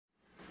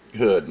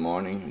Good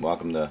morning.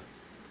 Welcome to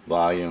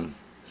volume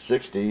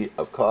 60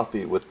 of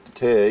Coffee with the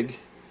Tigg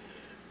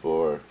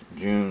for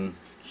June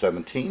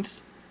 17th.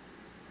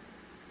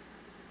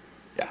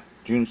 Yeah,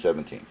 June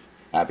 17th.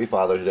 Happy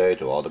Father's Day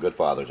to all the good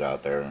fathers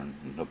out there,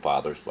 and the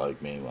fathers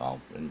like me,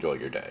 well, enjoy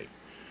your day,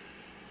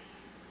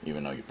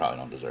 even though you probably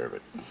don't deserve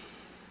it.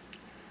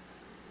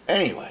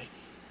 Anyway,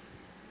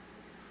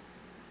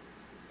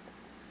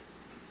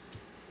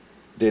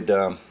 did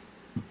a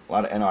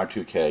lot of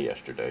NR2K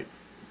yesterday.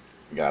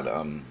 Got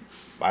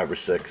 5 or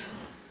 6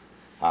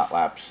 hot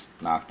laps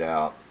knocked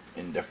out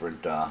in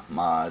different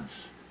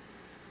mods,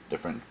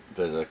 different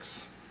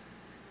physics.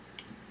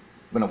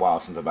 Been a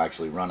while since I've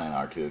actually run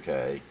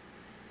NR2K,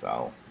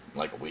 so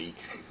like a week.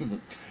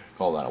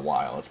 Call that a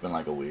while. It's been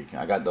like a week.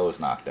 I got those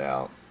knocked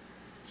out,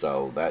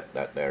 so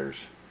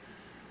there's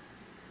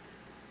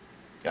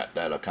got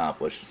that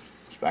accomplished.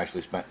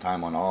 Actually spent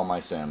time on all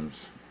my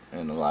sims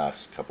in the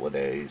last couple of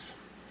days.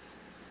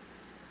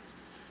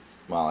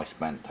 Well, I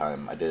spent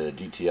time. I did a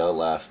GTL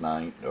last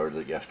night or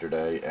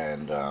yesterday,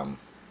 and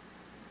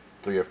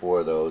 3 or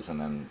 4 of those,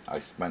 and then I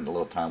spent a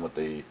little time with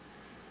the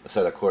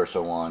Assetto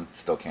Corsa one.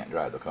 Still can't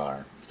drive the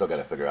car. Still got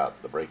to figure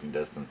out the braking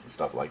distance and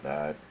stuff like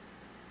that.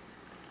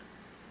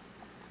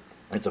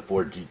 It's a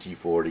Ford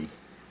GT40.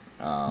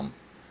 A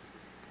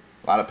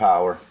lot of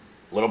power,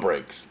 little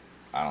brakes.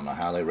 I don't know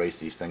how they race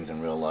these things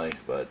in real life,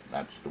 but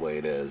that's the way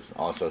it is.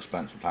 Also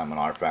spent some time on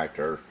R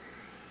Factor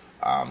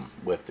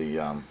with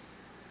the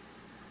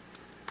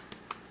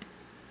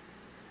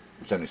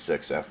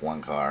 76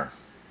 F1 car,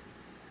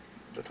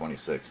 the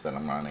 26 that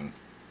I'm running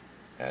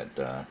at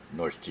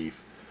North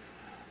Chief.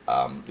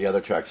 The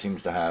other track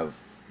seems to have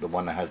the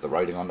one that has the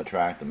writing on the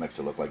track that makes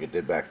it look like it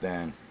did back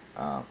then.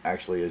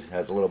 Actually,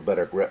 has a little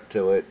better grip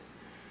to it.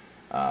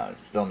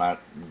 Still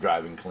not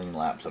driving clean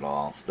laps at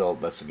all. Still,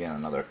 that's again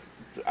another.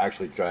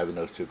 Actually, driving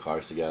those two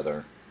cars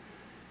together,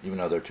 even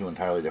though they're two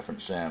entirely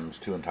different sims,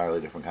 two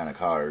entirely different kind of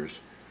cars,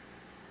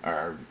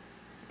 are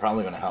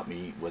probably going to help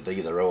me with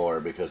either or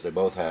because they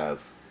both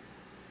have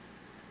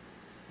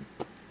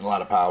a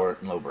lot of power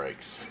and low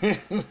brakes.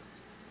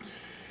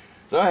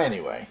 So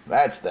anyway,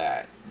 that's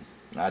that.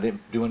 I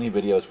didn't do any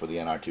videos for the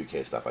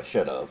NR2K stuff. I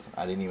should have.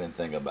 I didn't even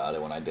think about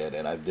it when I did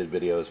it. I did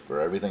videos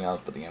for everything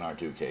else but the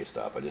NR2K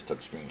stuff. I just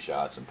took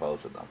screenshots and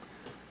posted them.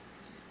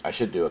 I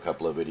should do a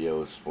couple of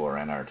videos for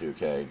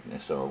NR2K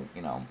so,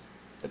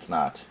 it's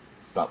not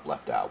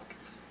left out.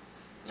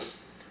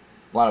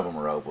 A lot of them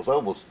are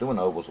ovals. Doing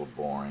ovals was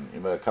boring.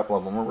 But a couple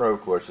of them were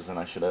road courses, and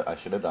I should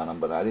have done them,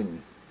 but I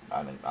didn't.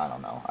 I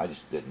don't know. I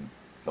just didn't.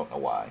 Don't know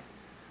why.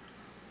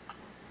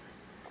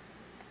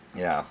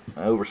 Yeah,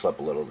 I overslept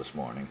a little this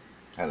morning.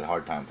 Had a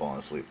hard time falling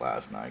asleep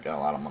last night. Got a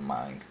lot on my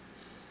mind.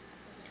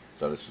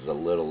 So this is a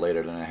little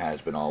later than it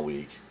has been all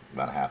week.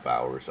 About a half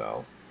hour or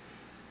so.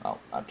 Well,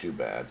 not too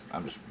bad.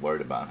 I'm just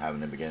worried about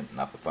having to be getting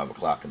up at 5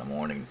 o'clock in the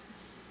morning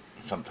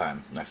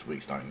sometime next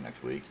week, starting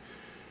next week.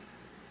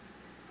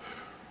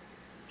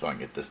 So I can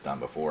get this done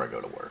before I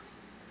go to work.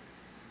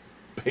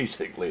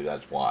 Basically,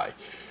 that's why.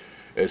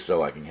 Is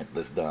so I can get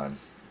this done.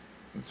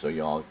 So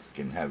y'all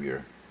can have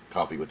your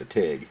coffee with the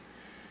Tigg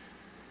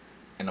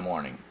in the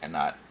morning and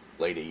not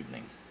late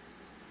evening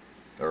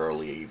or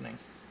early evening.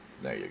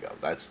 There you go.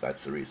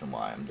 That's the reason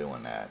why I'm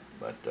doing that.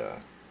 But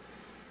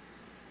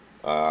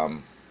I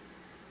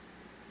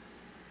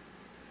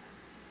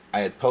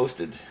had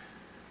posted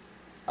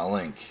a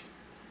link.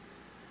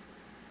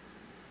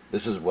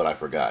 This is what I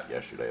forgot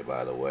yesterday,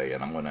 by the way,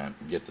 and I'm gonna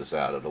get this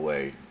out of the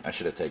way. I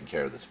should have taken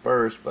care of this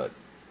first, but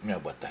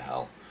what the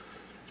hell?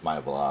 It's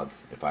my vlog.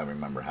 If I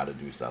remember how to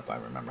do stuff, I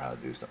remember how to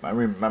do stuff. I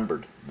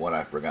remembered what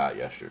I forgot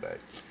yesterday.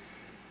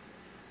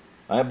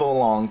 I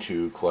belong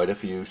to quite a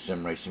few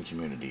sim racing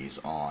communities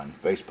on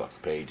Facebook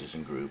pages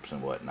and groups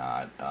and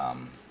whatnot,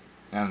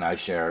 and I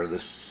share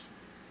this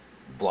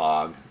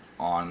blog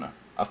on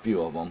a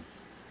few of them.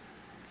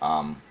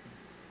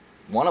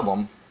 One of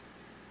them,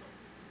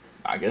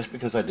 I guess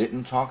because I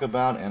didn't talk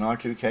about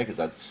NR2K, because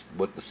that's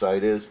what the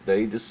site is,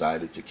 they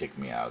decided to kick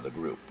me out of the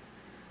group.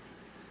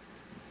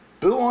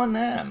 Boo on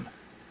them.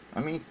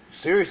 I mean,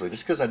 seriously,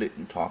 just because I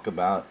didn't talk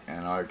about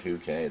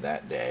NR2K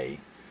that day,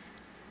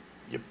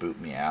 you boot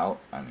me out?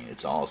 I mean,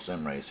 it's all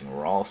sim racing.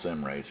 We're all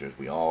sim racers.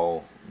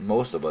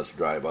 Most of us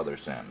drive other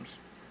sims.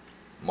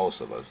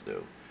 Most of us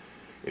do.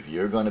 If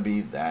you're going to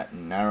be that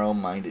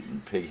narrow-minded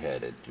and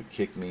pig-headed to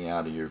kick me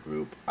out of your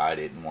group, I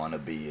didn't want to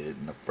be it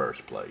in the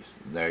first place.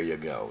 There you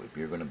go. If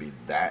you're going to be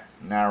that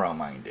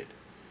narrow-minded,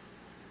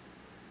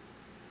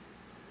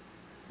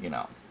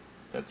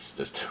 that's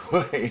just the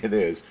way it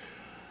is.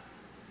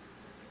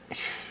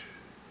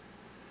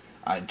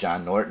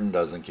 John Norton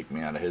doesn't kick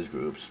me out of his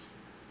groups.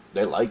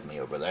 They like me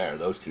over there,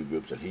 those two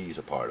groups that he's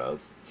a part of.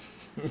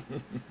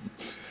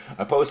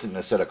 I posted in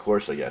Assetto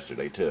Corsa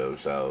yesterday too,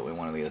 so in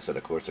one of the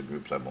Assetto Corsa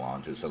groups I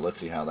belong to. So let's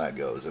see how that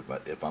goes.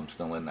 If I'm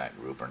still in that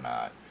group or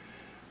not.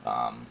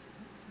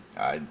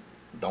 I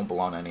don't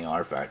belong to any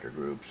R Factor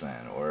groups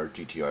or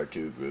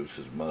GTR2 groups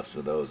because most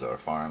of those are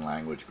foreign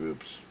language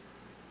groups,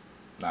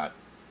 not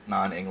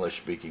non-English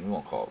speaking. We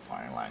won't call it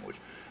foreign language.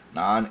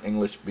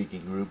 non-English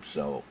speaking groups,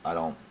 so I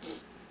don't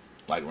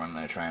like running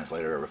a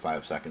translator every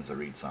 5 seconds to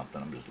read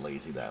something. I'm just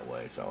lazy that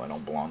way, so I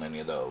don't belong to any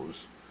of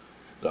those.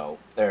 So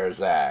there's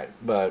that.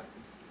 But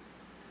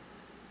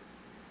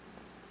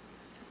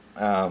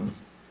um,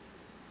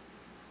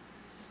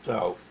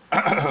 so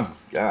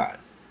God,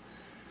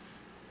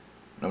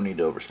 no need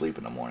to oversleep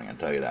in the morning. I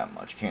tell you that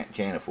much.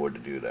 Can't afford to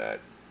do that.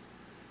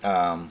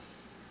 Um,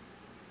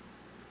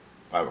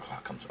 5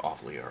 o'clock comes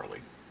awfully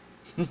early.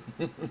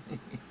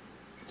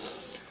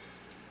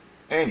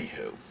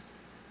 Anywho,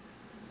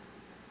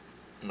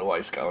 the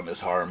wife's got on this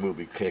horror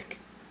movie kick.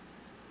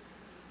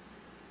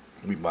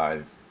 We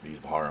buy these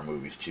horror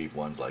movies, cheap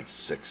ones, like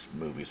 6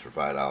 movies for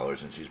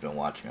 $5, and she's been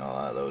watching a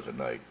lot of those at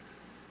night.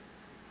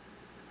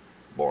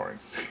 Boring.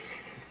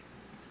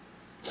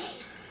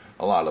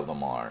 A lot of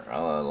them are.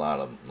 A lot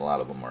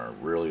of them are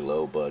really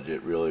low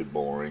budget, really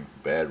boring,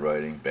 bad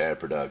writing, bad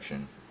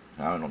production.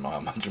 I don't know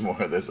how much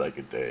more of this I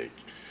could take.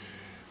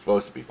 It's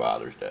supposed to be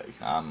Father's Day.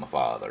 I'm a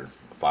father,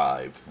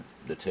 5.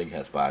 The Tigg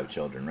has 5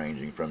 children,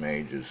 ranging from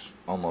ages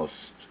almost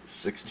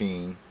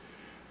 16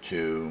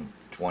 to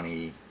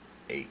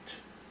 28.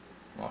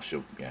 Well,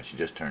 she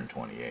just turned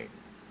 28.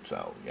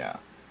 So yeah,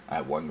 I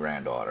have 1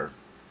 granddaughter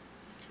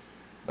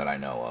that I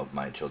know of.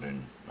 My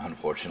children,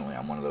 unfortunately,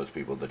 I'm one of those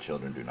people the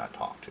children do not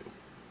talk to.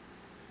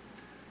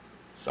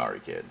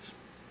 Sorry, kids.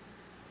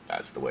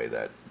 That's the way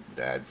that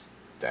dad's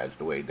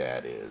the way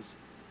dad is.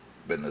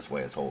 Been this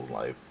way his whole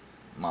life.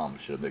 Mom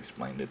should have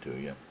explained it to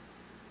you.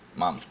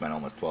 Mom spent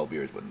almost 12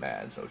 years with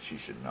dad, so she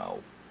should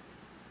know.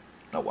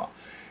 Oh well.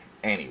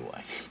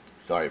 Anyway,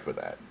 sorry for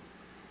that.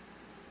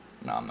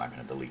 No, I'm not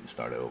going to delete and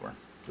start over,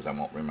 because I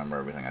won't remember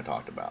everything I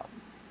talked about.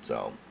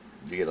 So,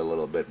 you get a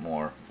little bit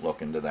more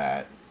look into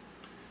that.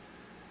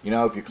 You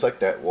know, if you click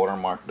that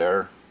watermark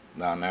there,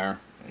 down there,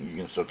 you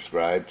can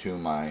subscribe to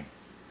my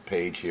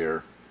page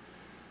here.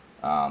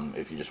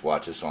 If you just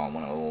watch this on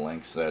one of the little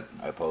links that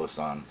I post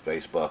on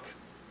Facebook,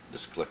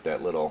 just click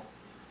that little,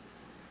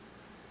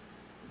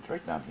 it's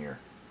right down here,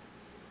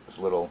 this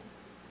little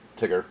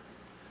ticker.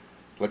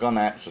 Click on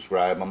that,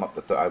 subscribe. I'm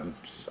up to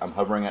I'm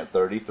hovering at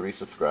 33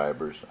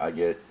 subscribers. I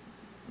get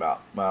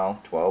about, well,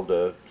 12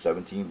 to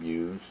 17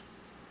 views,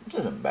 which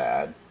isn't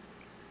bad.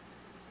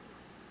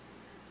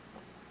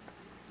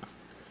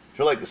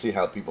 Sure like to see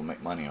how people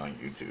make money on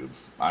YouTube.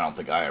 I don't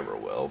think I ever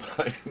will,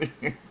 but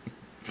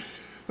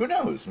who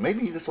knows?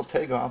 Maybe this will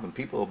take off and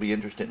people will be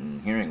interested in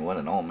hearing what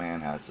an old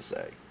man has to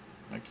say.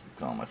 I keep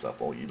calling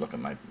myself old. You look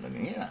at my,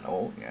 yeah, I'm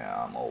old.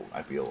 Yeah, I'm old.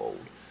 I feel old.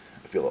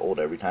 I feel old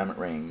every time it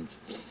rains.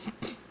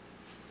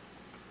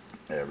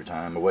 Every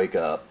time I wake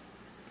up.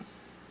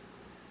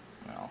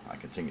 Well, I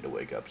continue to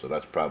wake up, so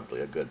that's probably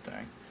a good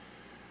thing.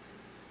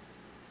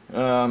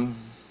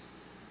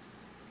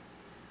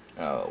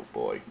 Oh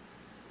boy.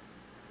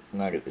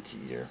 I get the tea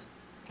here.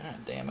 God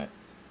damn it.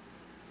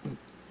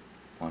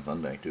 On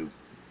Sunday too.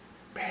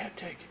 Bad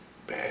take.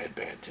 Bad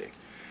take.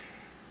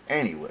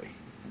 Anyway,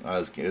 I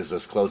was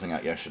just closing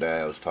out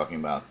yesterday. I was talking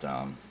about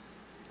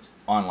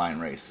online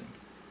racing,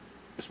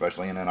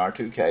 especially in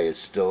NR2K. It's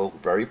still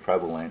very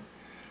prevalent.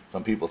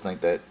 Some people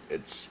think that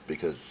it's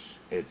because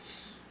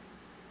it's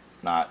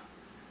not,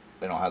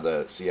 they don't have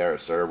the Sierra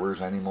servers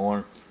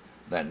anymore,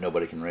 that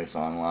nobody can race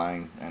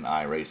online, and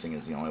iRacing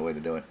is the only way to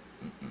do it.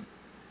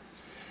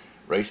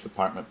 Race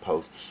department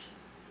posts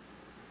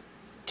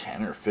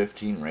 10 or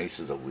 15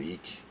 races a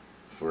week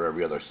for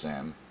every other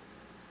sim.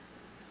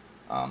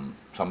 Some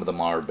of them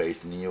are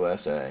based in the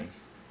USA,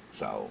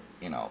 so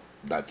you know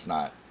that's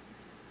not.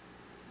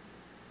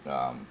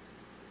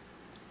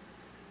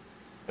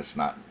 It's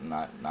not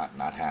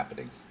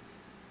happening.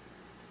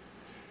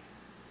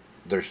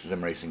 There's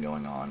sim racing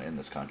going on in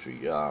this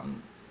country.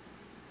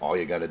 All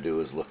you got to do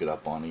is look it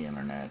up on the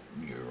internet.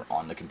 You're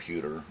on the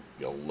computer.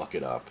 You'll look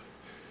it up.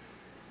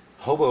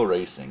 Hobo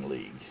Racing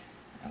League.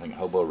 I think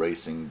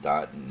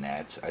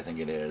hoboracing.net. I think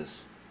it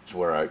is. It's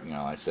where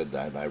I said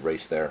that I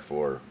raced there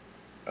for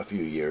a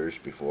few years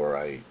before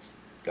I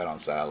got on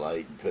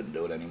satellite and couldn't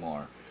do it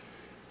anymore.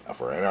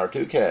 For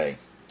NR2K,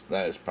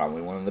 that is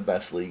probably one of the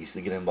best leagues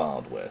to get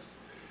involved with.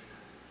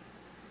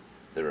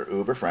 They're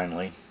uber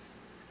friendly.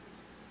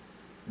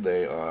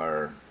 They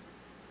are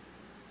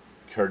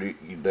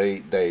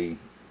they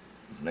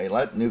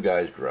let new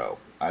guys grow.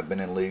 I've been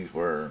in leagues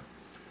where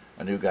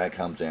a new guy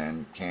comes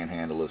in, can't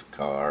handle his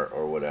car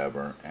or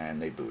whatever,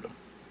 and they boot him.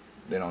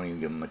 They don't even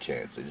give him a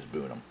chance. They just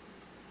boot him.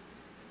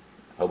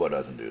 Hobo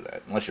doesn't do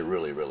that unless you're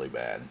really, really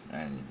bad,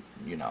 and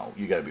you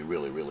got to be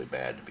really, really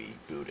bad to be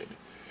booted.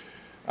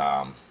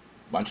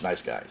 Bunch of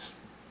nice guys.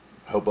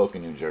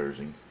 Hoboken, New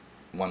Jersey.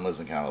 One lives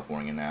in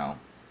California now.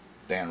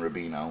 Dan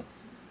Rubino,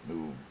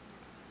 who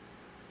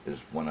is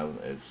one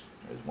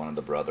of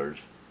the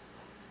brothers.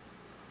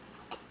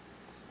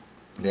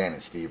 Dan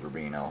and Steve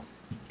Rubino,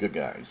 good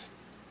guys.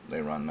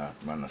 They run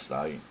the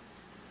site.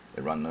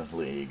 They run the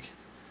league.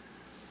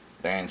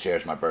 Dan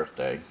shares my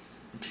birthday.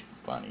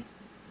 Funny.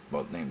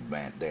 Both named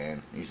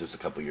Dan. He's just a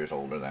couple years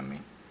older than me.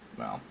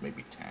 Well,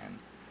 maybe 10.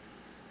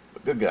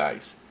 But good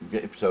guys.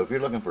 So if you're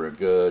looking for a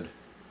good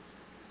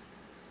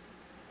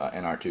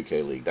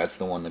NR2K League. That's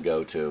the one to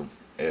go to.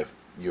 If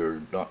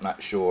you're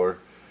not sure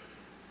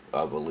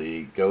of a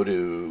league, go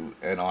to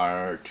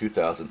NR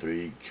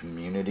 2003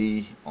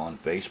 Community on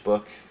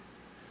Facebook,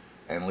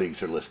 and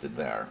leagues are listed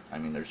there. I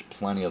mean, there's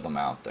plenty of them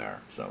out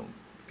there. So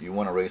if you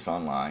want to race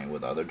online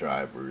with other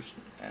drivers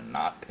and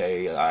not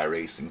pay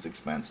iRacing's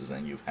expenses,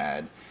 and you've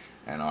had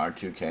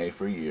NR2K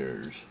for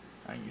years,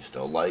 and you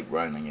still like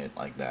running it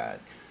like that,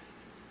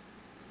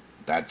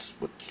 that's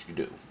what you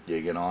do.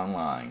 You get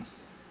online.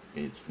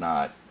 It's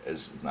not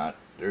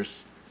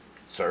there's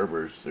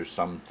servers, there's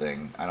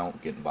something. I don't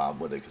get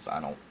involved with it because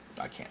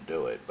I can't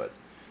do it, but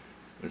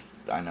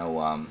I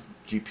know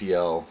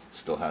GPL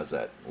still has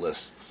that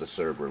list, the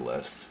server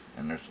list,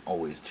 and there's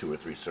always 2 or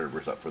 3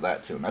 servers up for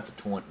that too. And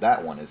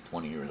that one is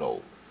 20 years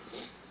old.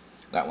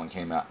 That one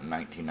came out in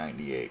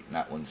 1998, and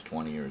that one's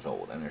 20 years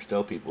old, and there's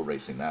still people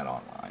racing that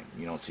online.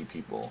 You don't see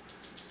people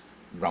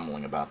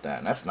grumbling about that,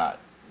 and that's not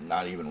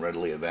even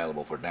readily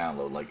available for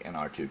download like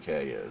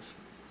NR2K is.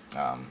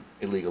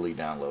 Illegally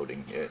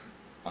downloading it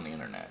on the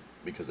internet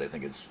because they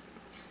think it's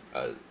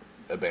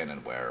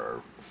abandonware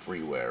or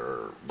freeware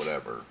or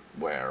whatever,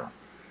 where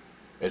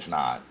it's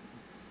not,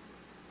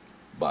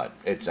 but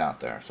it's out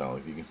there. So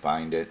if you can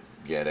find it,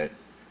 get it.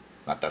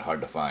 Not that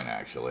hard to find,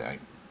 actually.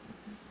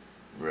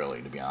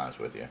 To be honest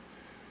with you,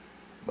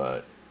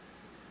 but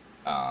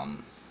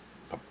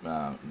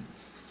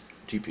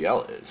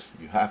TPL is.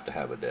 You have to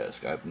have a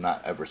disc. I've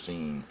not ever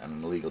seen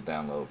an illegal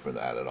download for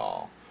that at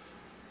all.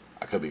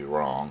 I could be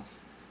wrong,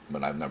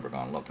 but I've never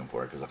gone looking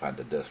for it because I've had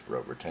the disc for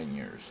over 10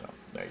 years, so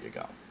there you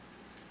go.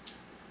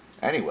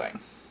 Anyway,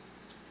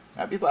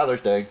 happy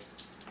Father's Day.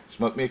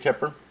 Smoke me a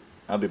kipper.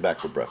 I'll be back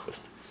for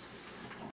breakfast.